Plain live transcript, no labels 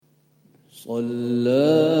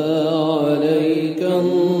صلى عليك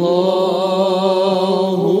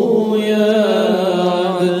الله يا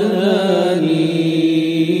عدناني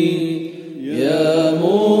يا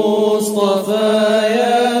مصطفى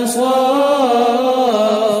يا صفوة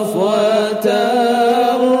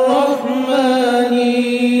الرحمن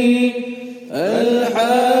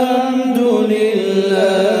الحمد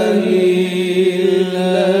لله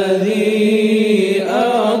الذي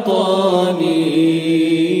أعطاني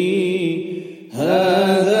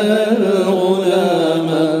هذا الغلام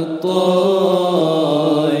الطيب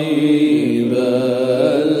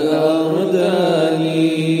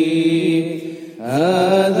الأرداني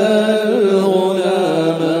هذا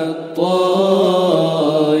الغلام الطيب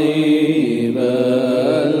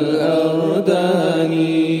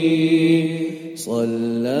الأرداني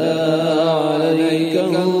صلى عليك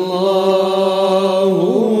الله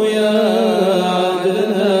يا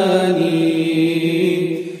عدناني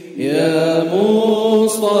يا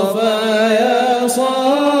مصطفى يا صفوة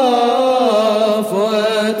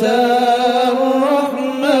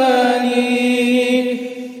الرحمن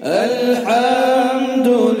الحمد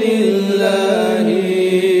لله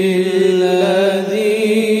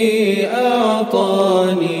الذي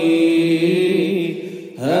أعطاني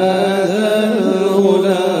هذا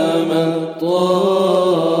الغلام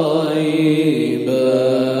الطيب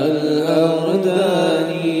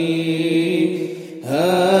الأرداني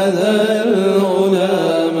هذا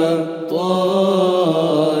الغلام الطيب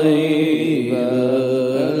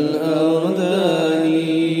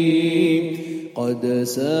الأرداني قد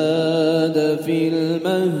ساد في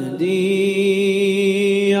المهدي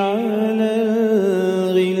على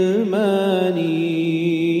الغلمان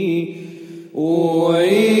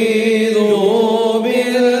أعيذه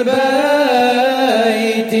بالبيت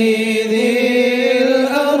ذي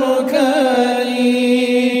الأركان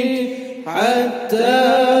حتى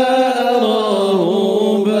أراه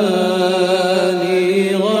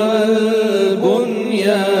بالغ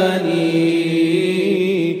البنيان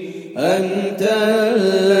أنت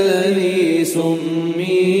الذي سميت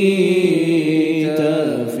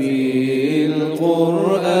في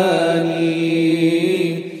القرآن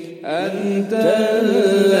أنت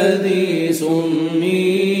الذي سميت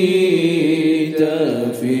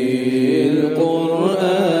في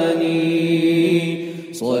القرآن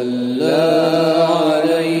صلى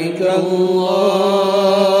عليك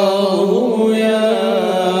الله يا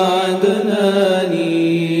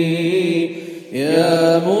عدناني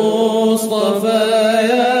يا مصطفى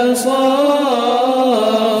يا صفوة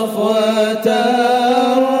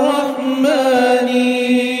الرحمن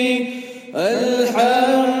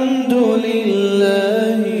الحمد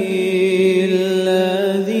لله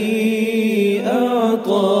الذي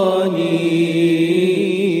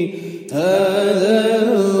أعطاني هذا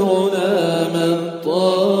الغلام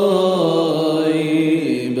الطيب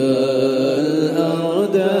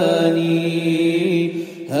الأرداني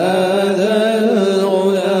هذا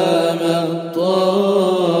الغلام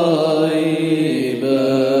الطيب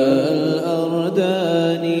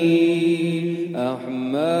الأرداني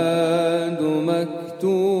أحمد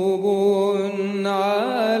مكتوب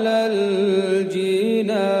على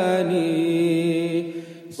الجنان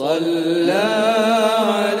صلى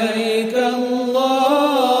عليك الله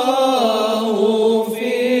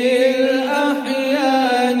في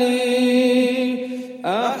الأحيان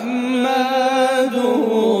أحمده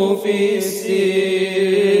في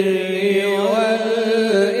السر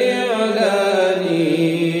والإعلان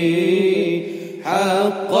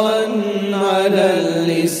حقا على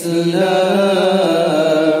الإسلام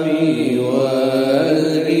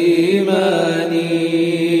والإيمان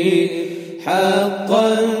حقا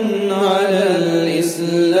على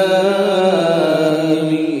الإسلام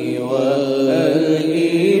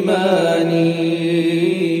والإيمان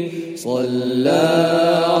صلى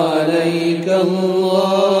عليك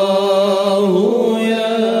الله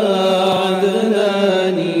يا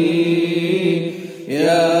عدناني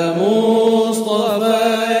يا مصطفى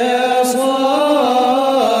يا صفوة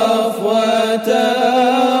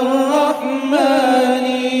الرحمن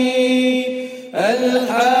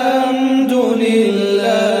الحمد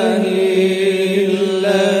لله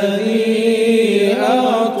الذي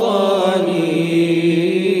أعطاني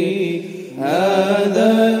هذا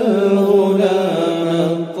الغلام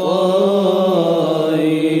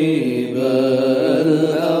الطيب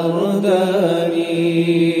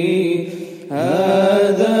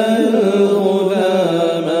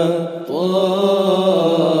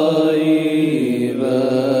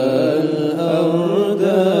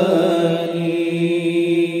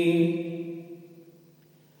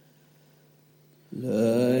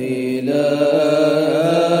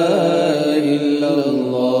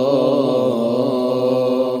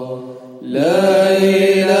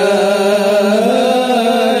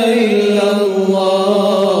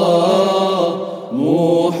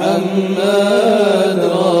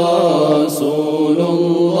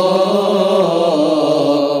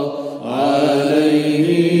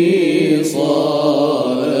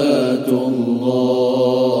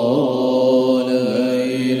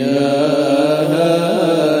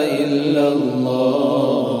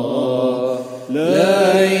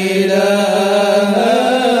إله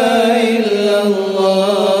إلا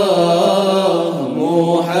الله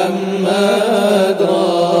محمد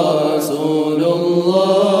رسول الله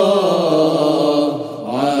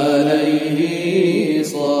عليه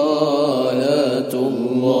صلاة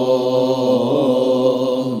الله.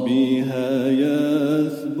 بها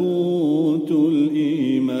يثبت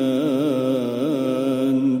الإيمان،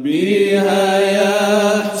 بها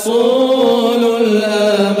يحصل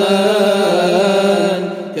الأمان.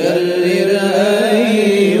 كرر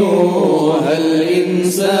أيها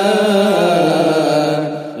الإنسان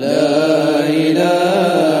لا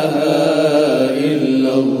إله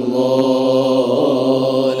إلا الله،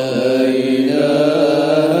 لا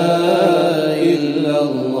إله إلا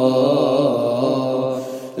الله،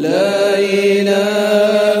 لا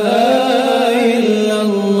إله إلا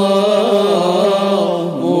الله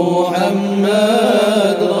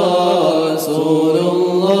محمد رسول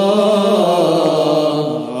الله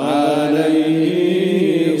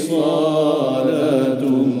عليه صلاة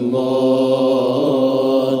الله.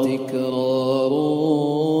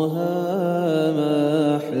 تكرارها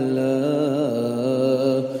محلى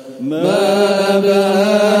ما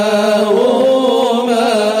أبهاه ما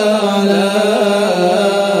أعلى.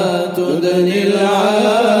 تدني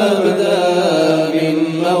العبد من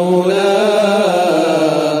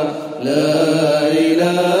مولاه. لا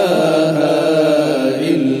إله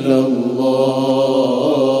إلا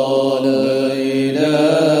الله، لا إله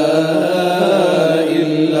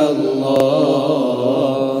إلا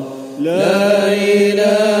الله، لا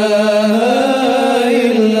إله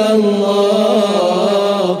إلا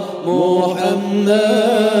الله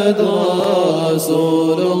محمد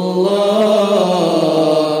رسول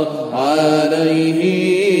الله عليه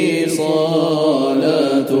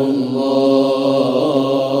صلاة الله.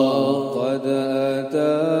 قد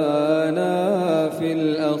أتانا في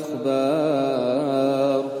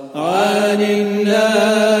الأخبار عن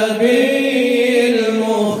النبي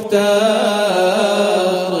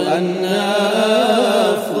المختار أن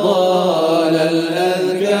أفضل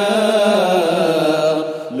الأذكار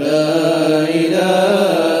لا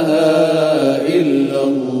إله إلا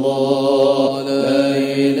الله، لا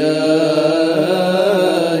إله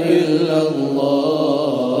إلا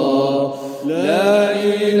الله، لا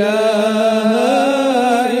إله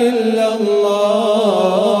إلا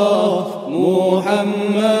الله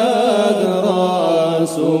محمد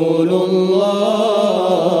رسول الله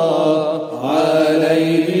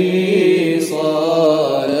عليه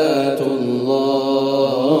صلاة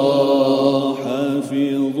الله.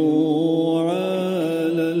 حافظوا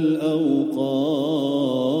على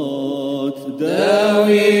الأوقات،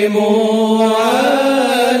 داوموا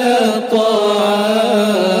على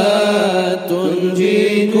الطاعات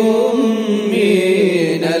تنجيكم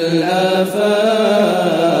من الآفات.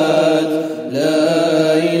 لا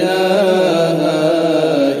إله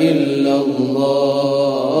إلا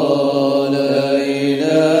الله، لا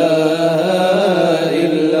إله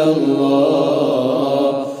إلا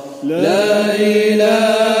الله، لا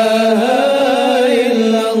إله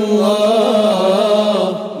إلا الله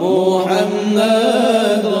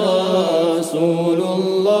محمد رسول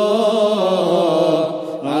الله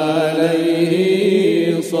عليه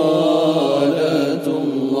صلاة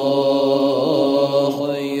الله.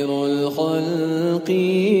 خير الخلق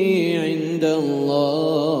عند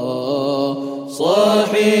الله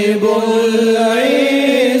صاحب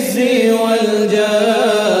العز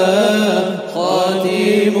والجاه.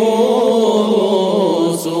 خاتم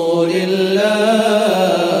رسول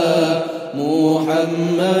الله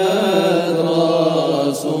محمد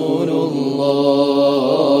رسول الله.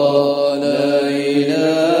 لا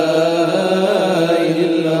إله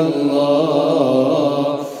إلا الله،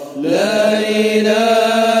 لا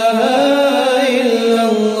إله إلا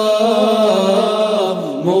الله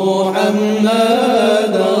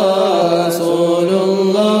محمد رسول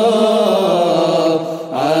الله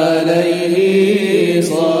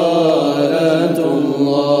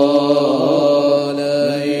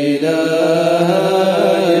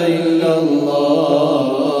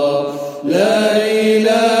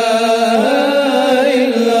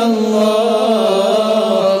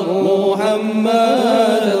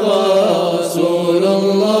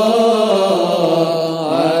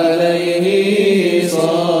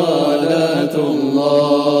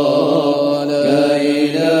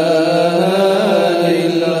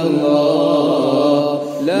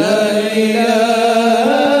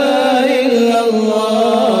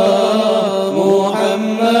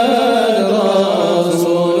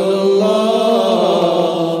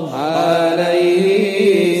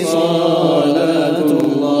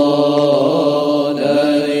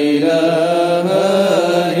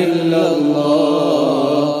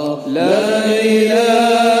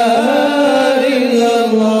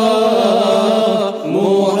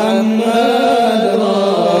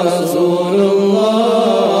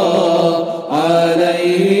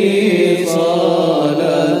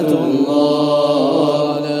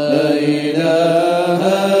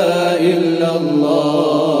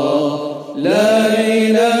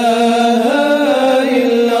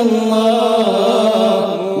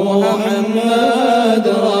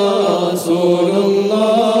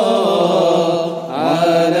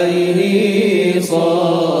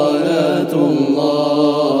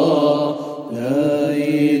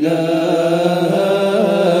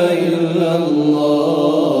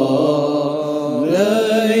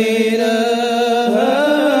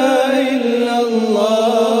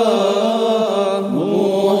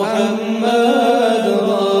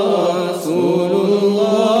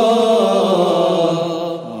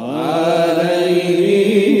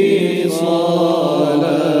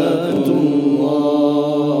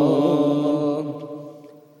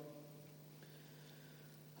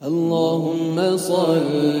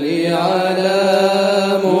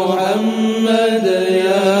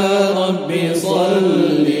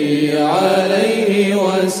عليه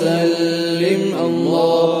وسلم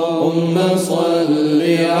اللهم صل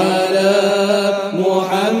على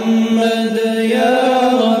محمد يا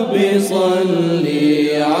رب صل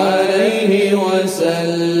عليه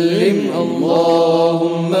وسلم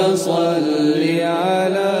اللهم صل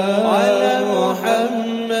على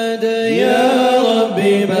محمد يا رب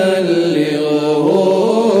بلغه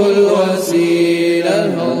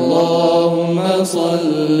الوسيلة اللهم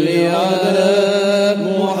صل على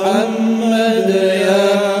محمد يا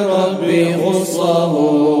رب خصه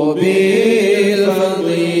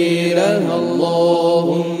بالفضيلة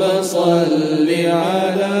اللهم صل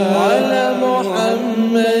على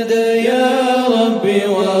محمد يا رب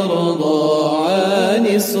وارضى عن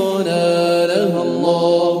السنة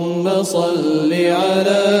اللهم صل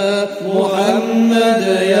على محمد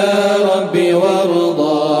يا رب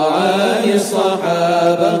وارضى عن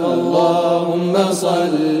الصحابة اللهم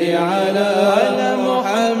صل على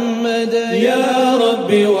محمد يا رب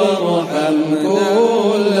وارحم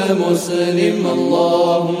كل مسلم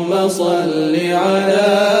اللهم صل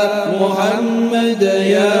على محمد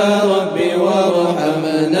يا رب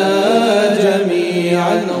وارحمنا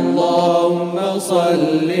جميعا اللهم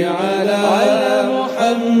صل على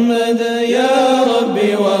محمد يا رب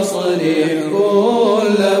واصلح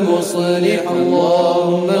كل مصلح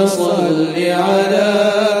اللهم صل على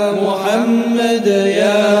محمد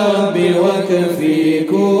يا رب وكفي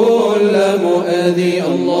كل مؤذي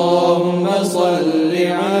اللهم صل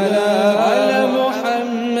على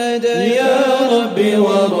محمد يا رب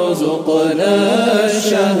وارزقنا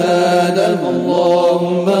الشهادة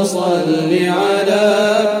اللهم صل على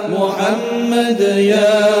محمد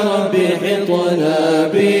يا رب حطنا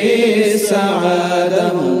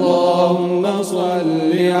بالسعادة اللهم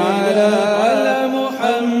صل على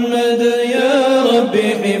محمد يا رب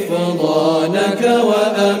حفظانك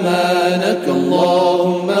وأمانك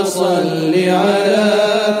اللهم صل على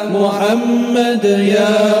محمد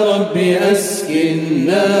يا رب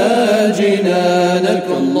أسكننا جنانك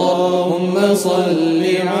اللهم صل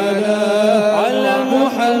على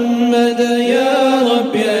محمد يا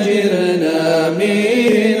رب أجرنا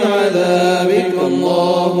من عذابك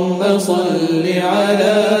اللهم صل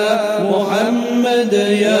على محمد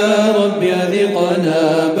يا رب أذقنا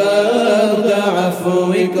برد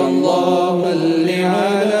عفوك اللهم صل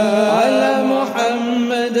على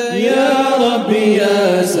محمد يا رب يا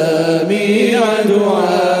سميع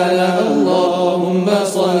دعانا اللهم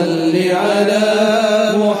صل على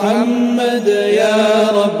محمد يا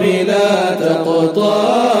رب لا تقطع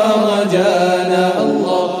رجانا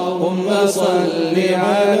اللهم صل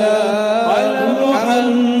على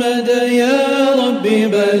محمد يا رب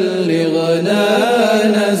بلغنا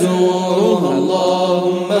نزوره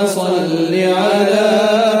اللهم صل على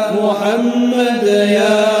محمد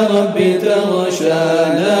يا رب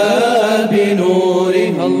تغشانا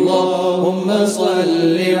بنوره اللهم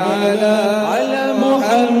صل على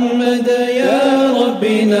محمد يا رب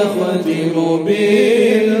نختم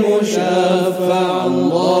بالمشفع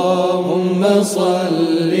اللهم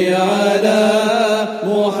صل على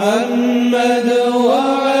محمد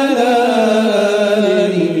وعلى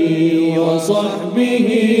آله وصحبه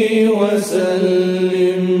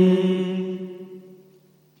وسلم.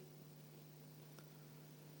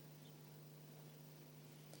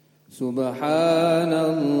 سبحان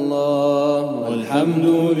الله والحمد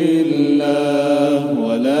لله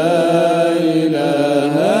ولا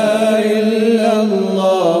إله إلا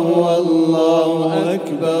الله والله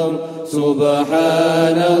أكبر.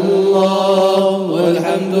 سبحان الله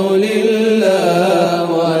والحمد لله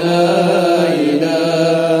ولا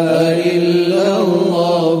إله إلا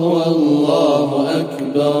الله والله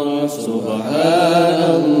أكبر. سبحان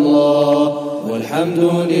الله والحمد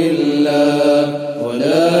لله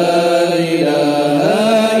ولا إله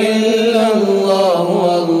إلا الله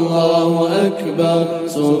والله أكبر.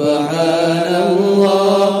 سبحان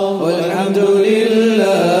الله والحمد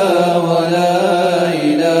لله ولا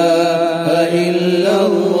إله إلا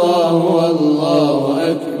الله والله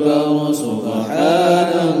أكبر. سبحان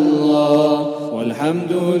الله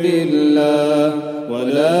والحمد لله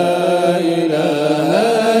ولا إله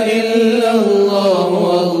إلا الله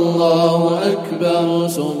والله أكبر.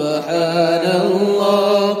 سبحان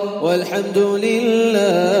الله والحمد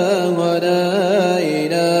لله ولا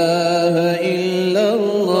إله إلا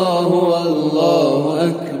الله والله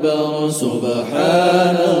أكبر.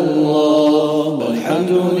 سبحان الله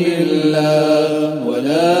والحمد لله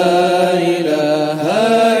ولا إله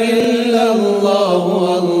إلا الله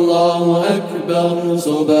والله أكبر.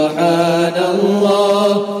 سبحان الله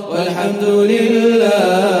والحمد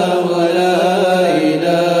لله ولا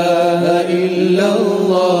إله إلا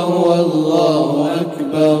الله والله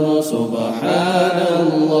أكبر. سبحان سبحان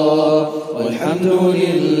الله والحمد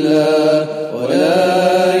لله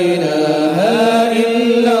ولا إله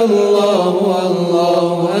إلا الله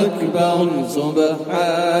والله أكبر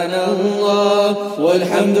سبحان الله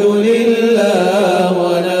والحمد لله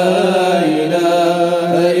ولا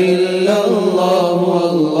إله إلا الله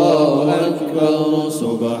والله أكبر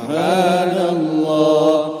سبحان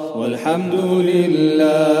الله والحمد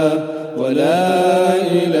لله ولا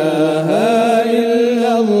إله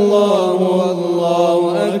إلا الله والله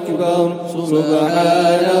أكبر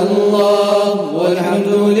سبحان الله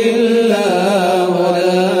والحمد لله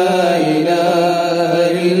ولا إله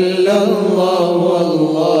إلا الله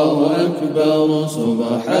والله أكبر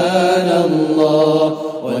سبحان الله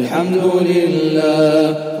والحمد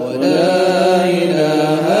لله ولا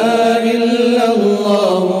إله إلا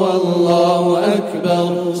الله والله أكبر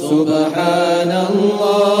سبحان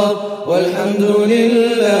الله والحمد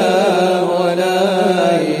لله ولا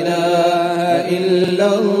إله إلا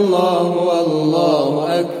الله والله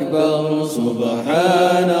أكبر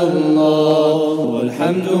سبحان الله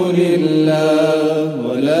والحمد لله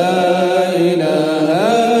ولا إله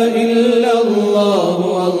إلا الله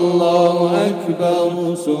والله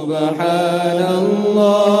أكبر سبحان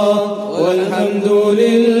الله والحمد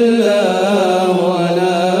لله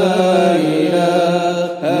ولا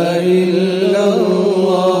إله إلا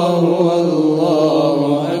الله والله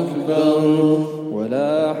أكبر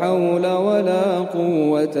ولا حول ولا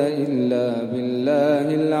قوة إلا بالله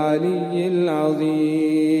العلي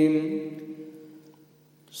العظيم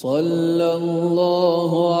صلى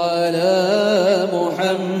الله على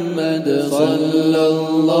محمد صلى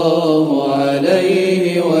الله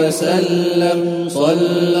عليه وسلم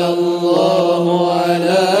صلى الله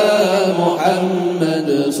على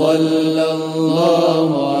محمد صلى الله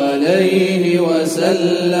عليه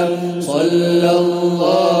وسلم صلى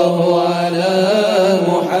الله على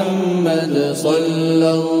محمد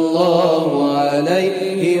صلى الله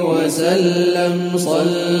عليه وسلم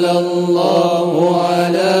صلى الله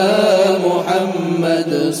على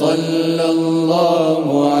محمد صلى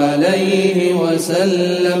الله عليه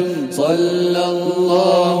وسلم صلى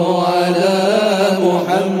الله على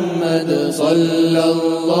محمد صلى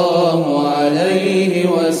الله عليه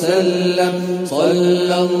وسلم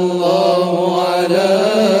صلى الله على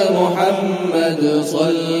محمد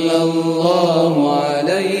صلى الله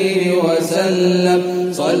عليه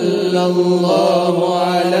وسلم صلى الله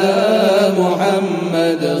على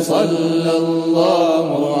محمد صلى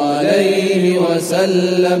الله عليه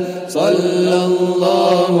وسلم صلى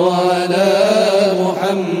الله على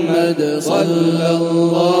محمد صلى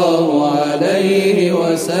الله عليه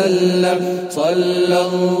وسلم صلى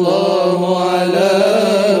الله على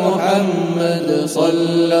محمد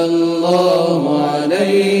صلى الله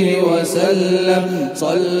عليه وسلم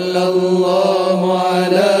صلى الله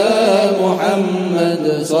على محمد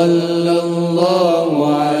صلى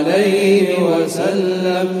الله عليه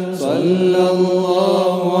وسلم صلى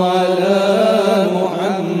الله على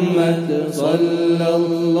محمد صلى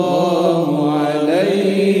الله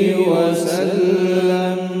عليه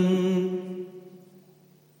وسلم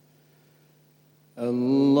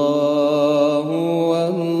الله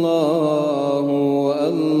الله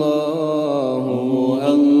الله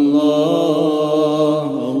الله الله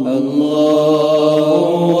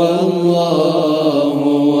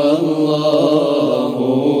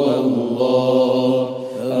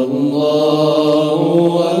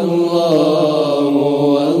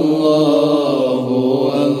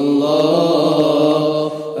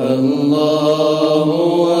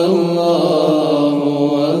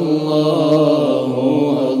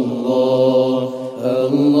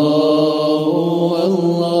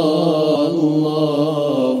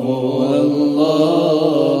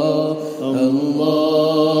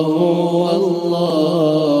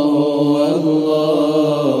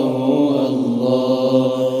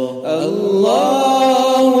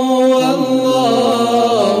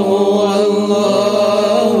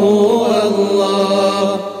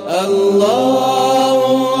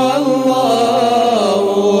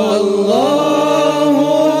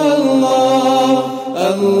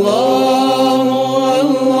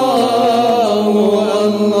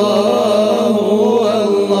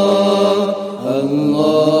الله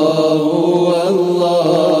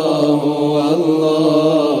الله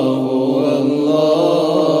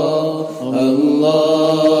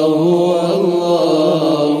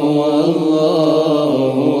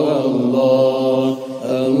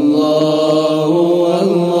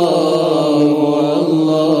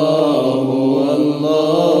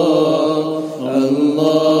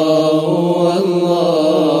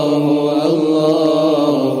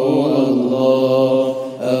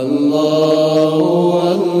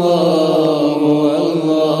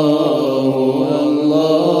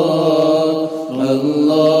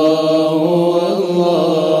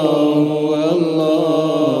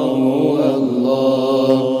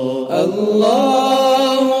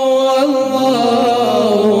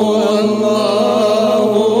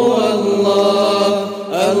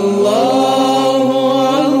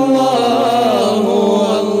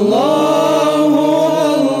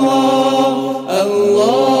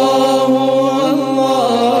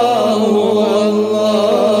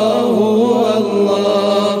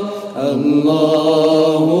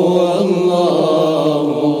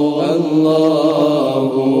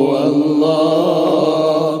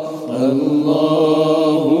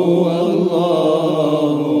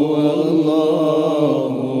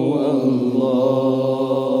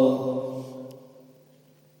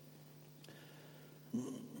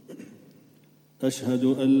أشهد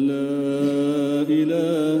أن لا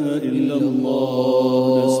إله إلا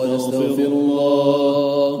الله نستغفر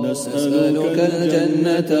الله نسألك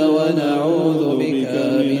الجنة ونعوذ بك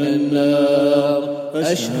من النار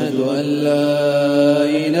أشهد أن لا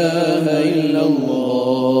إله إلا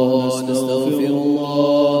الله نستغفر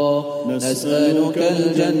الله نسألك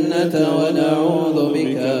الجنة ونعوذ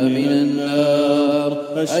بك من النار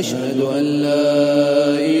أشهد أن لا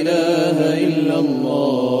إله إلا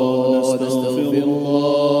الله نستغفر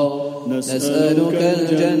الله نسألك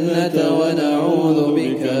الجنة ونعوذ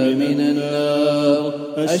بك من النار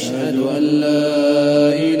أشهد أن لا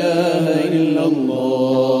إله إلا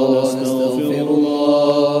الله نستغفر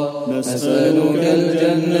الله نسألك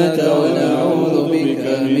الجنة ونعوذ بك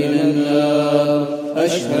من النار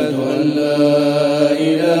أشهد أن لا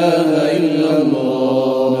إله إلا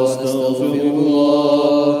الله نستغفر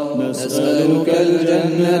الله نسألك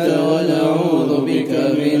الجنة ونعوذ بك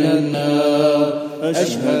من النار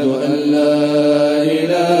أشهد أن لا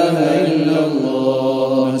إله إلا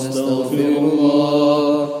الله نستغفر الله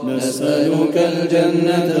نسألك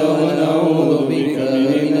الجنة ونعوذ بك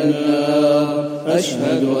من النار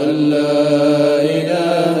أشهد أن لا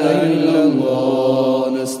إله إلا الله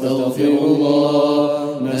نستغفر الله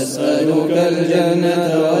نسألك الجنة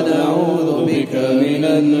ونعوذ بك من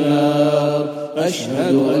النار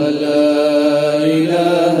أشهد أن لا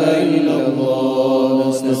إله إلا الله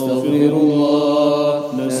نستغفر الله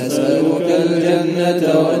نسألك الجنة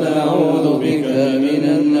ونعوذ بك من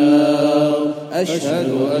النار أشهد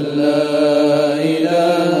أن لا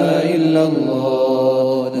إله إلا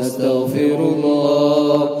الله نستغفر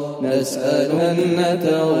الله نسأل الجنة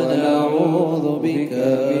ونعوذ بك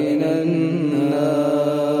من النار.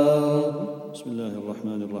 بسم الله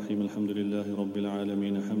الرحمن الرحيم. الحمد لله رب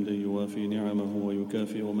العالمين حمدا يوافي نعمه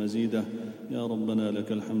ويكافئ مزيده. يا ربنا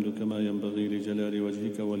لك الحمد كما ينبغي لجلال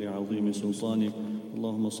وجهك ولعظيم سلطانك.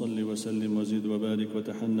 اللهم صل وسلم وزد وبارك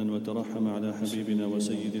وتحنن وترحم على حبيبنا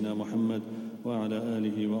وسيدنا محمد وعلى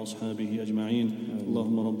آله وأصحابه أجمعين.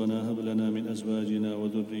 اللهم ربنا هب لنا من أزواجنا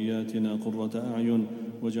وذرياتنا قرة أعين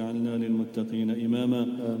واجعلنا للمتقين إماما.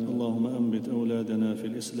 اللهم أنبت أولادنا في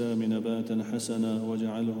الإسلام نباتا حسنا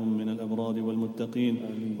واجعلهم من الأبرار والمتقين.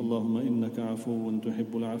 اللهم إنك عفو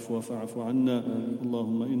تحب العفو فاعف عنا.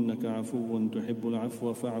 اللهم إنك عفو تحب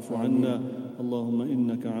العفو فاعف عنا. اللهم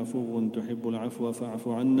إنك عفو تحب العفو فاعف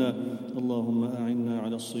عنا. اللهم أعنا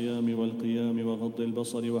على الصيام والقيام وغض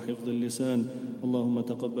البصر وحفظ اللسان. اللهم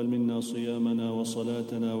تقبل منا صيامنا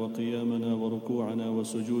وصلاتنا وقيامنا وركوعنا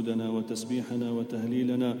وسجودنا وتسبيحنا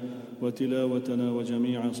وتهليلنا وتلاوتنا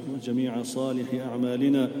وجميع صالح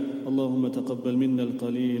أعمالنا. اللهم تقبل منا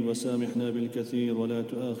القليل وسامحنا بالكثير ولا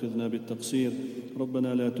تؤاخذنا بالتقصير.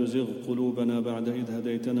 ربنا لا تزغ قلوبنا بعد إذ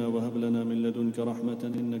هديتنا وهب لنا من لدنك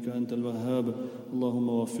رحمة إنك أنت الوهاب. اللهم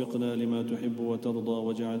وفقنا لما تحب وترضى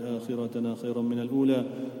واجعل آخرتنا خيرا من الأولى.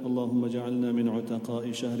 اللهم اجعلنا من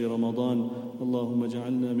عتقاء شهر رمضان. اللهم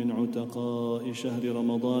اجعلنا من عتقاء شهر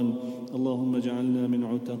رمضان. اللهم اجعلنا من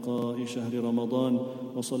عتقاء شهر رمضان.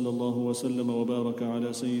 وصلى الله وسلم وبارك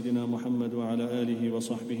على سيدنا محمد وعلى آله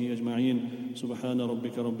وصحبه أجمعين. سبحان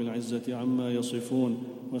ربك رب العزة عما يصفون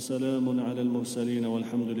وسلام على المرسلين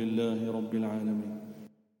والحمد لله رب العالمين.